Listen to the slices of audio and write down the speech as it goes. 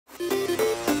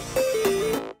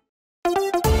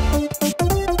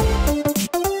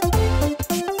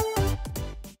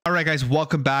guys,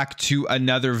 welcome back to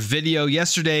another video.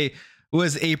 Yesterday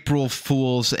was April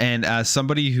Fool's, and as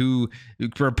somebody who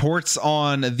reports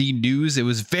on the news, it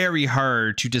was very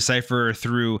hard to decipher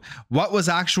through what was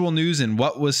actual news and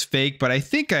what was fake. But I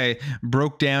think I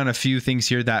broke down a few things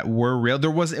here that were real. It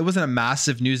wasn't a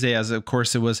massive news day, as of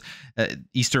course it was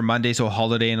Easter Monday, so a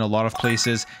holiday in a lot of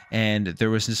places, and there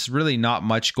was just really not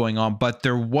much going on. But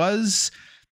there was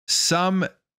some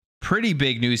pretty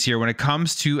big news here when it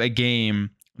comes to a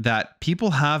game that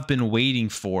people have been waiting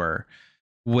for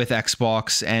with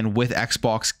Xbox and with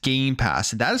Xbox Game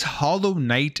Pass, and that is Hollow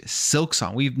Knight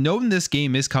Silksong. We've known this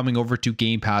game is coming over to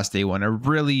Game Pass day one, a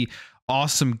really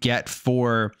awesome get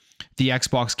for the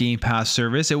Xbox Game Pass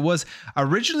service. It was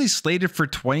originally slated for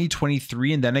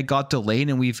 2023, and then it got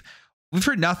delayed, and we've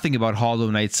heard nothing about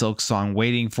Hollow Knight Silksong,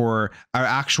 waiting for our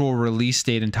actual release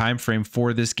date and time frame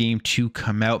for this game to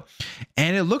come out.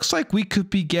 And it looks like we could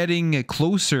be getting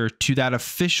closer to that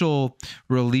official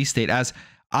release date, as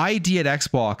ID at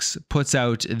Xbox puts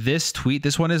out this tweet.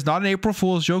 This one is not an April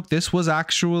Fool's joke. This was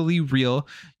actually real.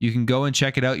 You can go and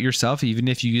check it out yourself. Even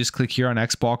if you just click here on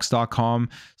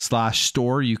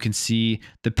xbox.com/store, you can see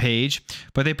the page.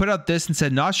 But they put out this and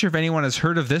said, not sure if anyone has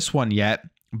heard of this one yet,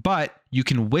 but you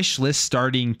can wish list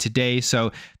starting today.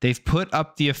 So they've put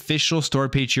up the official store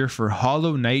page here for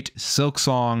Hollow Knight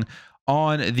Silksong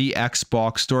on the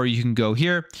Xbox store. You can go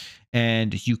here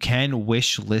and you can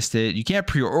wish list it. You can't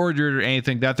pre-order it or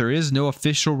anything like that. There is no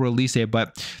official release date,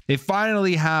 but they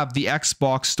finally have the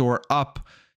Xbox store up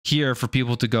here for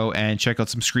people to go and check out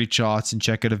some screenshots and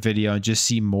check out a video and just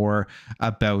see more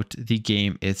about the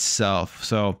game itself.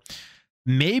 So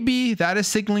maybe that is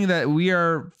signaling that we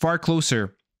are far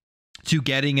closer to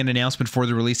getting an announcement for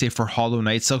the release date for Hollow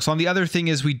Knight Silksong. The other thing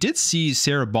is we did see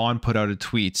Sarah Bond put out a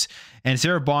tweet, and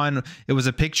Sarah Bond, it was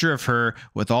a picture of her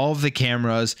with all of the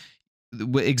cameras,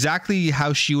 exactly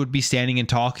how she would be standing and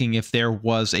talking if there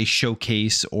was a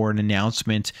showcase or an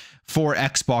announcement for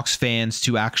Xbox fans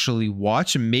to actually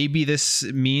watch. And maybe this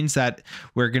means that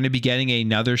we're going to be getting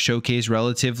another showcase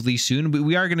relatively soon.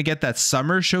 We are going to get that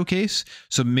summer showcase,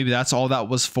 so maybe that's all that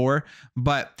was for.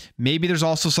 But maybe there's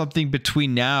also something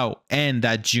between now and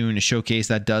that June showcase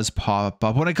that does pop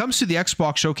up. When it comes to the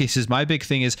Xbox showcases, my big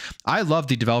thing is I love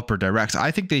the developer directs.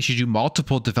 I think they should do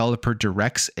multiple developer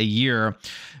directs a year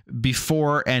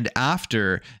before and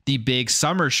after the big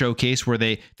summer showcase, where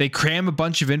they cram a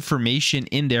bunch of information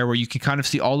in there where you can kind of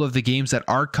see all of the games that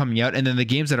are coming out, and then the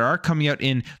games that are coming out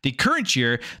in the current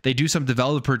year, they do some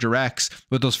developer directs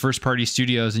with those first party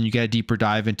studios, and you get a deeper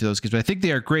dive into those games. But I think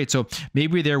they are great, so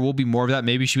maybe there will be more of that.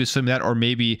 Maybe she was filming that, or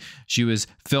maybe she was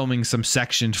filming some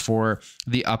section for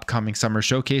the upcoming summer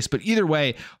showcase. But either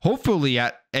way, hopefully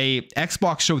at a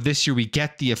Xbox show this year, we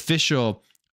get the official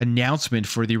announcement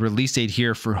for the release date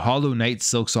here for Hollow Knight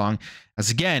Silksong, as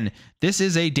again, this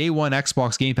is a day one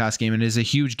Xbox Game Pass game and is a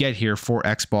huge get here for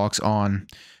Xbox on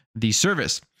the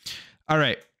service. All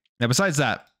right, now besides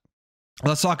that,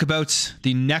 let's talk about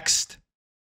the next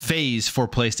phase for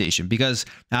PlayStation, because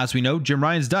as we know, Jim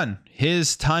Ryan's done.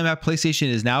 His time at PlayStation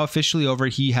is now officially over.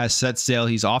 He has set sail.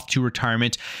 He's off to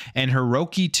retirement, and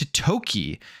Hiroki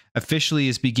Totoki officially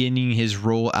is beginning his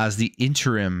role as the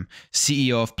interim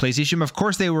CEO of PlayStation. Of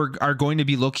course, they are going to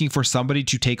be looking for somebody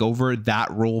to take over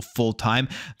that role full time.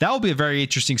 That will be a very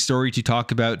interesting story to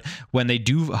talk about when they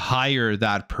do hire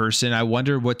that person. I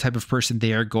wonder what type of person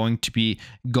they are going to be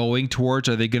going towards.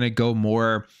 Are they going to go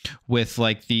more with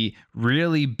like the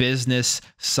really business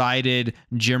sided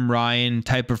Jim Ryan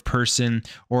type of person,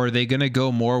 or are they going to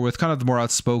go more with kind of the more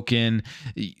outspoken,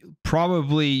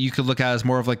 probably you could look at as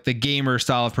more of like the gamer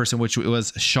style of person, which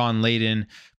was Sean Layden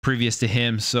previous to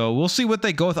him. So we'll see what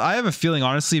they go with. I have a feeling,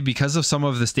 honestly, because of some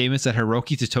of the statements that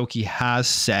Hiroki Totoki has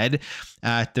said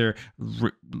at their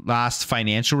last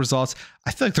financial results,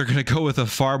 I feel like they're going to go with a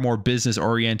far more business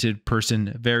oriented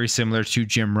person, very similar to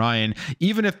Jim Ryan,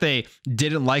 even if they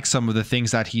didn't like some of the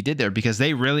things that he did there, because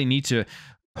they really need to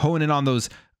hone in on those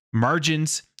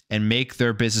margins and make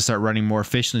their business start running more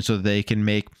efficiently so that they can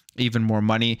make even more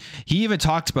money. He even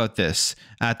talked about this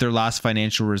at their last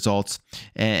financial results,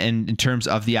 and in terms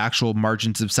of the actual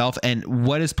margins themselves and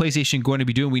what is PlayStation going to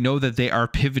be doing. We know that they are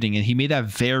pivoting, and he made that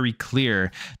very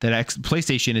clear that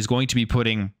PlayStation is going to be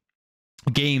putting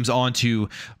games onto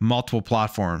multiple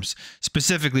platforms,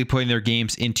 specifically putting their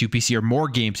games into PC, or more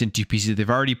games into PC. They've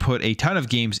already put a ton of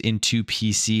games into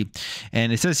PC.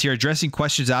 And it says here, addressing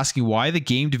questions asking why the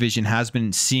game division has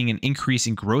been seeing an increase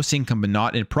in gross income but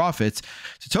not in profits,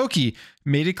 Totoki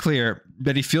made it clear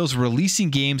that he feels releasing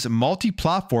games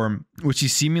multi-platform, which he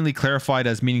seemingly clarified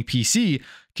as meaning PC,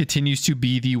 continues to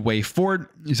be the way forward.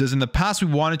 He says, in the past,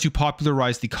 we wanted to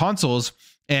popularize the consoles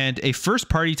And a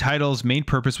first-party title's main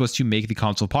purpose was to make the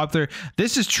console popular.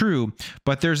 This is true,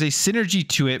 but there's a synergy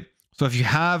to it. So if you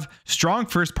have strong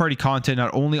first-party content,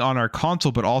 not only on our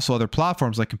console, but also other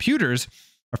platforms like computers,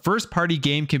 a first-party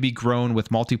game can be grown with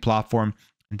multi-platform,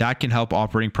 and that can help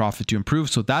operating profit to improve.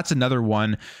 So that's another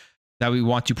one that we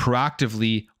want to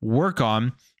proactively work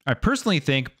on. I personally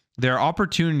think there are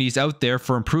opportunities out there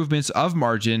for improvements of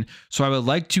margin. So I would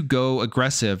like to go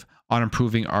aggressive on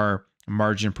improving our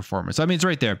margin performance. I mean, it's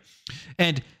right there.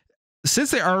 And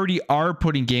since they already are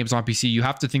putting games on PC, you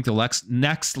have to think the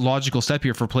next logical step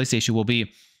here for PlayStation will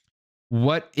be,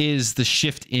 what is the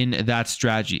shift in that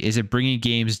strategy? Is it bringing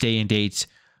games day and date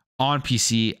on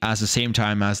PC at the same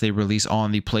time as they release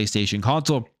on the PlayStation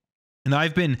console? And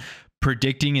I've been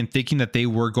predicting and thinking that they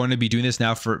were going to be doing this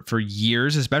now for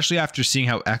years, especially after seeing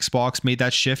how Xbox made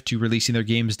that shift to releasing their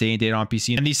games day and date on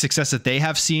PC, and the success that they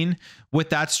have seen with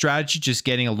that strategy, just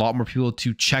getting a lot more people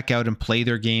to check out and play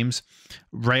their games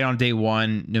right on day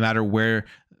one, no matter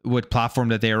what platform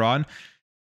that they are on.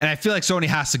 And I feel like Sony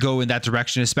has to go in that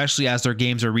direction, especially as their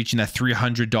games are reaching that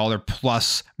 $300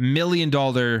 plus $1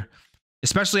 million,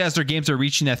 especially as their games are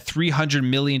reaching that $300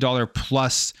 million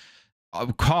plus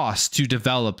cost to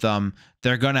develop them.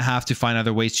 They're going to have to find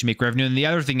other ways to make revenue. And the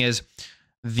other thing is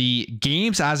the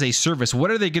games as a service.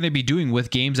 What are they going to be doing with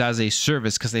games as a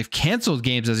service? Because they've canceled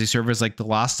games as a service like The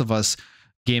Last of Us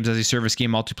games as a service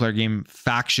game, multiplayer game,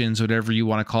 factions, whatever you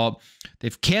want to call it.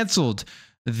 They've canceled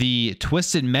the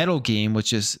Twisted Metal game,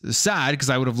 which is sad because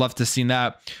I would have loved to have seen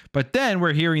that. But then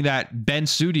we're hearing that Ben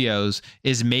Studios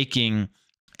is making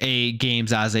a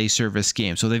games as a service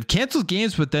game. So they've canceled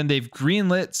games, but then they've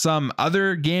greenlit some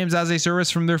other games as a service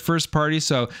from their first party.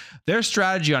 So their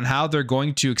strategy on how they're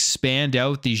going to expand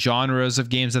out the genres of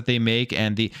games that they make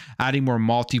and the adding more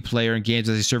multiplayer and games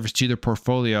as a service to their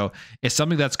portfolio is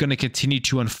something that's going to continue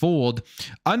to unfold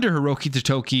under Hiroki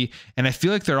Totoki. And I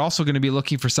feel like they're also going to be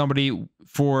looking for somebody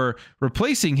for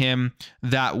replacing him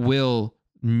that will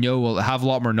have a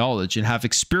lot more knowledge and have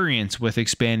experience with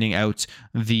expanding out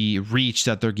the reach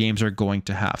that their games are going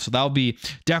to have. So that'll be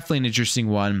definitely an interesting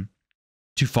one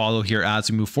to follow here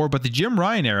as we move forward. But the Jim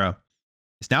Ryan era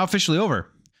is now officially over.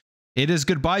 It is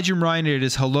goodbye, Jim Ryan. It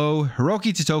is hello,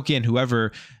 Hiroki Totoki, and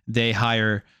whoever they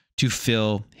hire to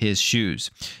fill his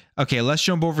shoes. Okay, let's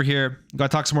jump over here.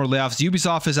 Got to talk some more layoffs.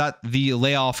 Ubisoft is at the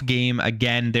layoff game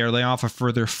again. They're laying off a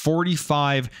further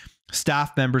 45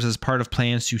 staff members as part of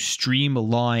plans to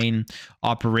streamline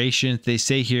operations. They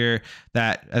say here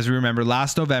that, as we remember,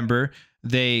 last November,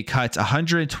 they cut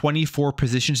 124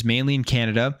 positions, mainly in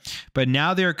Canada, but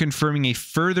now they're confirming a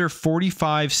further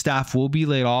 45 staff will be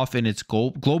laid off in its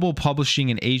global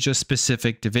publishing and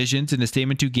Asia-specific divisions. In a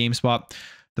statement to GameSpot,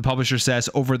 the publisher says,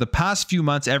 over the past few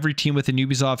months, every team within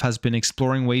Ubisoft has been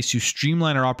exploring ways to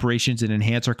streamline our operations and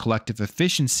enhance our collective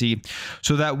efficiency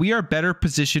so that we are better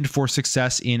positioned for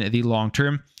success in the long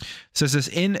term. It says this,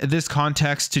 in this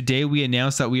context, today we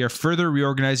announced that we are further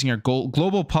reorganizing our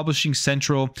global publishing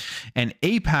central and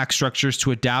APAC structures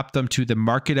to adapt them to the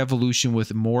market evolution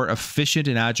with a more efficient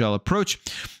and agile approach.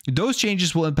 Those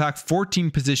changes will impact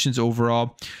 14 positions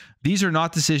overall. These are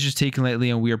not decisions taken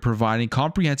lightly, and we are providing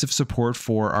comprehensive support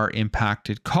for our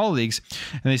impacted colleagues.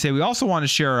 And they say we also want to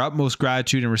share our utmost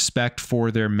gratitude and respect for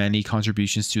their many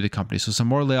contributions to the company. So some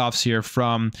more layoffs here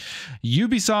from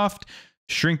Ubisoft,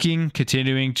 shrinking,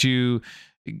 continuing to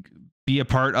be a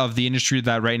part of the industry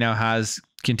that right now has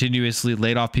continuously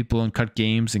laid off people and cut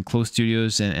games and closed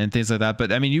studios and things like that.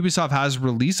 But I mean, Ubisoft has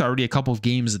released already a couple of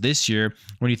games this year.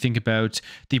 When you think about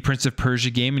the Prince of Persia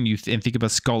game and think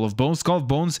about Skull of Bones. Skull of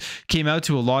Bones came out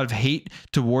to a lot of hate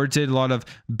towards it, a lot of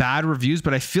bad reviews,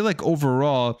 but I feel like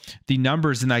overall the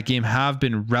numbers in that game have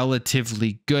been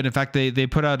relatively good. In fact, they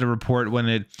put out a report when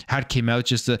it had came out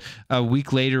just a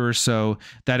week later or so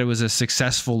that it was a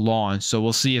successful launch. So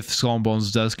we'll see if Skull and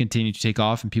Bones does continue to take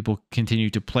off and people continue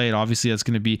to play it. Obviously, that's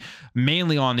going to be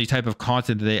mainly on the type of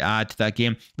content that they add to that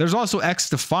game. There's also X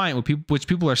Defiant, which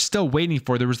people are still waiting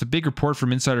for. There was the big report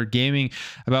from Insider Gaming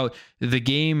about the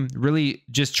game really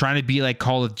just trying to be like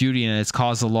Call of Duty, and it's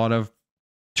caused a lot of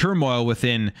turmoil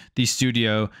within the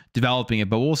studio developing it.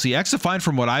 But we'll see. X Defiant,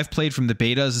 from what I've played from the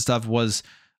betas and stuff, was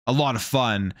a lot of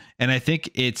fun, and I think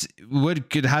it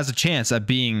has a chance at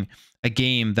being a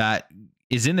game that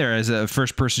is in there as a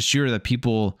first-person shooter that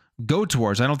people go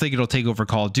towards. I don't think it'll take over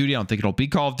Call of Duty. I don't think it'll be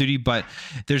Call of Duty, but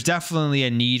there's definitely a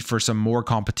need for some more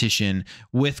competition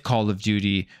with Call of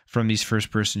Duty from these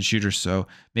first-person shooters. So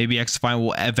maybe X Defiant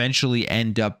will eventually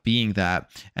end up being that,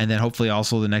 and then hopefully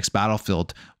also the next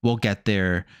Battlefield will get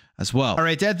there as well. All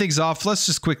right, to end things off, let's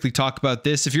just quickly talk about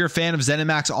this. If you're a fan of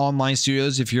ZeniMax Online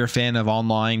Studios, if you're a fan of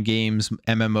online games,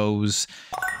 MMOs,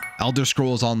 Elder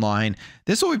Scrolls Online.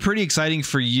 This will be pretty exciting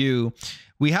for you.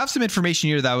 We have some information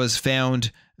here that was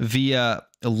found via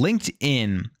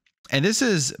LinkedIn. And this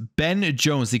is Ben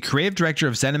Jones, the creative director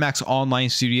of ZeniMax Online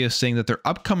Studios, saying that their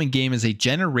upcoming game is a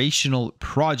generational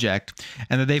project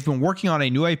and that they've been working on a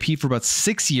new IP for about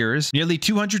 6 years. Nearly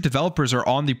 200 developers are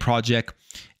on the project,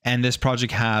 and this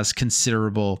project has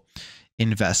considerable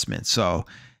investment. So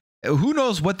who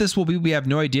knows what this will be? We have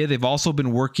no idea. They've also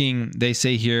been working, they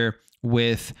say here,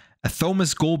 with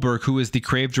Thomas Goldberg, who is the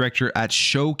creative director at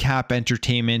Showcap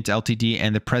Entertainment Ltd.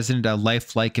 And the president of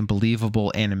Lifelike and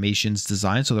Believable Animations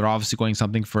Design. So they're obviously going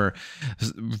something for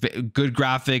good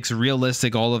graphics,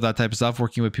 realistic, all of that type of stuff,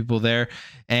 working with people there.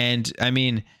 And I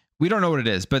mean, we don't know what it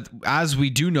is, but as we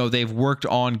do know, they've worked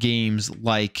on games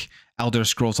like Elder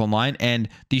Scrolls Online, and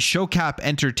the Showcap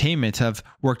Entertainment have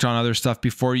worked on other stuff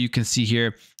before. You can see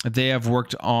here they have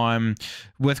worked on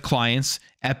with clients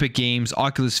Epic Games,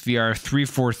 Oculus VR,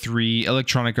 343,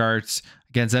 Electronic Arts,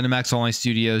 again ZeniMax Online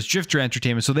Studios, Drifter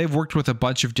Entertainment. So they've worked with a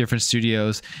bunch of different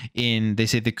studios in, they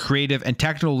say, the creative and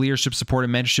technical leadership, support,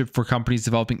 and mentorship for companies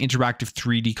developing interactive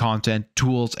 3D content,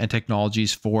 tools, and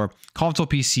technologies for console,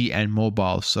 PC, and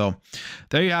mobile. So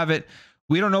there you have it.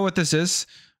 We don't know what this is.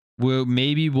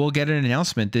 Maybe we'll get an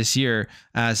announcement this year.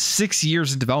 6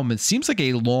 years in development seems like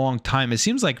a long time. It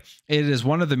seems like it is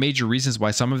one of the major reasons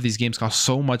why some of these games cost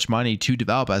so much money to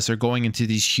develop, as they're going into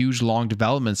these huge long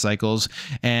development cycles,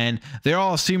 and they're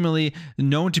all seemingly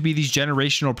known to be these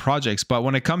generational projects. But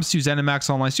when it comes to ZeniMax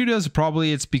Online Studios,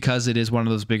 probably it's because it is one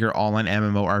of those bigger online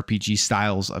MMORPG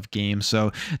styles of games.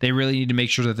 So they really need to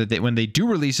make sure that when they do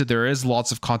release it, there is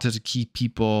lots of content to keep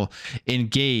people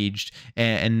engaged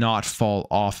and not fall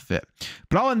off of it.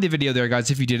 But I'll end the video there,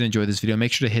 guys. If you did enjoy this video,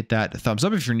 make sure to hit that thumbs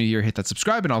up. If you're new here, hit that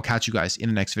subscribe, and I'll catch you guys in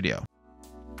the next video.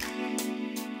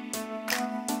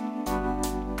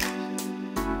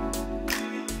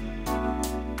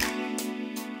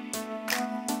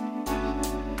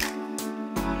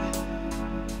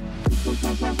 We'll be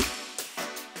right back.